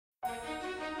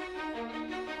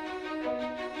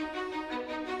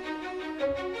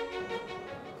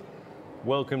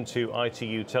Welcome to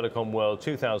ITU Telecom World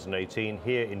 2018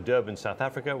 here in Durban, South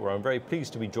Africa, where I'm very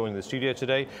pleased to be joined in the studio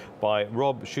today by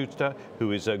Rob Schuster,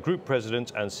 who is Group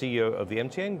President and CEO of the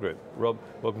MTN Group. Rob,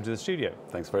 welcome to the studio.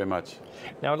 Thanks very much.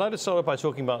 Now, I'd like to start off by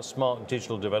talking about smart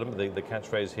digital development, the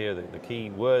catchphrase here, the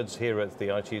key words here at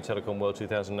the ITU Telecom World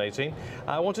 2018.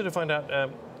 I wanted to find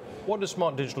out what does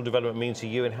smart digital development mean to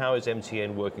you and how is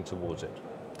MTN working towards it?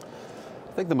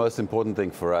 I think the most important thing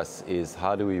for us is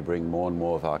how do we bring more and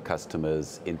more of our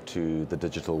customers into the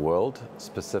digital world,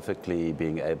 specifically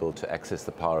being able to access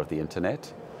the power of the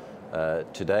internet.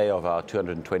 Today, of our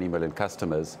 220 million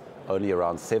customers, only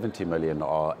around 70 million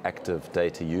are active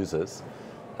data users.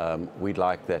 We'd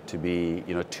like that to be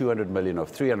 200 million or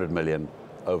 300 million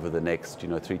over the next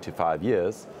 3 to 5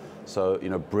 years. So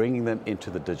bringing them into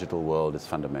the digital world is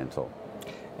fundamental.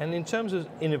 And in terms of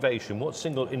innovation, what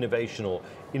single innovation or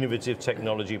innovative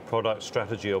technology, product,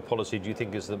 strategy or policy do you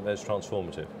think is the most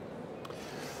transformative?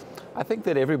 I think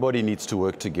that everybody needs to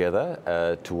work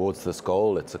together towards this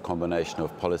goal. It's a combination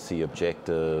of policy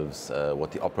objectives,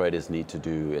 what the operators need to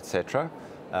do, etc.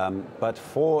 But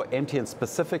for MTN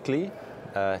specifically,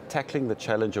 tackling the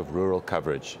challenge of rural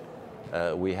coverage.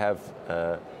 We have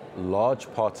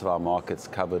large parts of our markets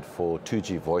covered for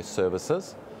 2G voice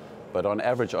services, but on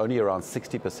average only around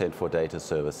 60% for data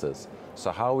services. So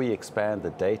how we expand the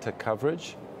data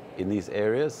coverage in these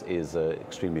areas is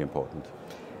extremely important.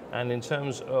 And in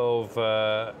terms of,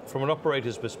 from an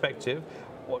operator's perspective,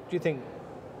 what do you think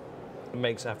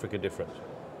makes Africa different?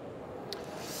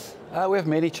 We have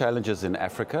many challenges in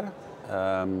Africa.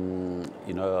 A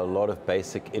lot of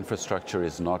basic infrastructure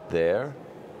is not there.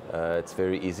 It's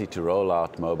very easy to roll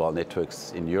out mobile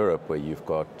networks in Europe where you've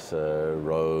got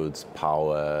roads,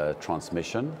 power,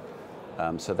 transmission.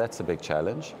 So that's a big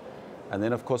challenge. And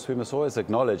then, of course, we must always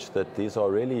acknowledge that these are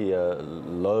really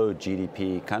low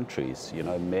GDP countries.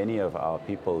 Many of our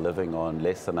people living on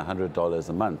less than $100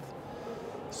 a month.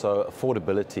 So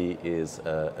affordability is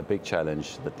a big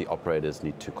challenge that the operators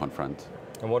need to confront.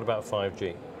 And what about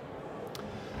 5G?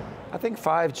 I think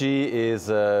 5G is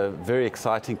a very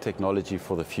exciting technology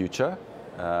for the future,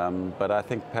 but I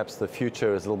think perhaps the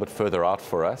future is a little bit further out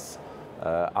for us.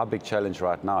 Our big challenge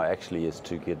right now actually is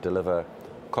to deliver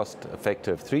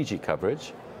cost-effective 3G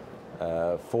coverage.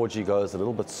 4G goes a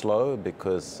little bit slow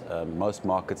because most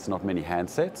markets, not many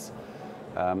handsets.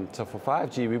 So for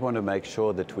 5G, we want to make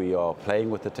sure that we are playing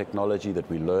with the technology, that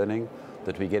we're learning,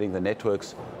 that we're getting the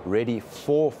networks ready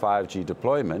for 5G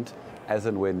deployment, as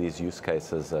and when these use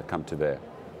cases come to bear.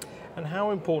 And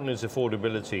how important is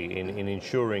affordability in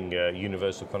ensuring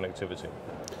universal connectivity?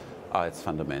 It's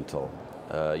fundamental.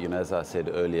 As I said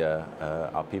earlier,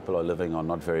 our people are living on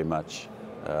not very much.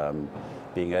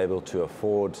 Being able to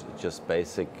afford just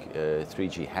basic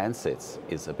 3G handsets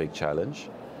is a big challenge.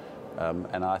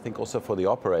 And I think also for the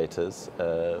operators,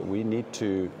 we need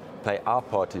to play our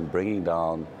part in bringing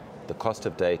down the cost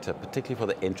of data, particularly for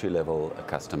the entry-level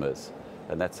customers.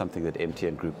 And that's something that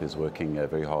MTN Group is working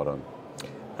very hard on.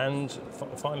 And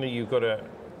finally, you've got a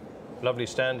lovely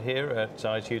stand here at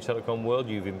ITU Telecom World.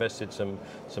 You've invested some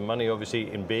money,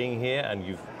 obviously, in being here, and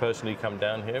you've personally come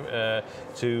down here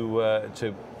to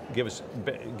give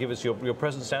us your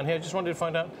presence down here. I just wanted to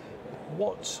find out,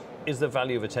 what is the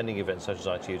value of attending events such as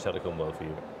ITU Telecom World for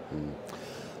you?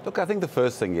 Look, I think the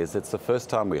first thing is it's the first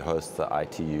time we host the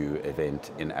ITU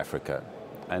event in Africa.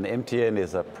 And MTN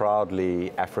is a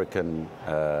proudly African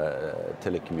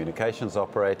telecommunications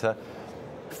operator,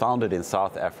 founded in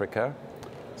South Africa.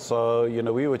 So,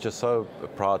 we were just so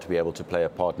proud to be able to play a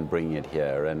part in bringing it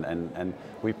here. And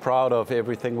we're proud of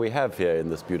everything we have here in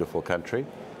this beautiful country.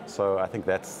 So I think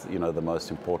that's, the most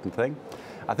important thing.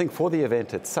 I think for the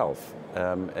event itself,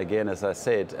 again, as I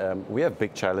said, we have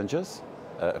big challenges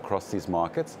across these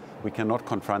markets. We cannot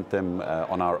confront them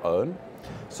on our own.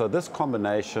 So this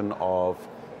combination of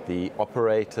the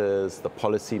operators, the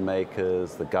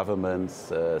policymakers, the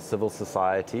governments, civil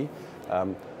society,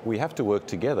 we have to work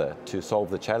together to solve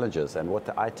the challenges. And what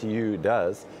the ITU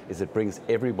does is it brings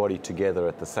everybody together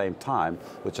at the same time,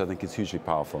 which I think is hugely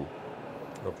powerful.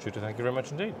 Rob Schuster, thank you very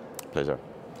much indeed. Pleasure.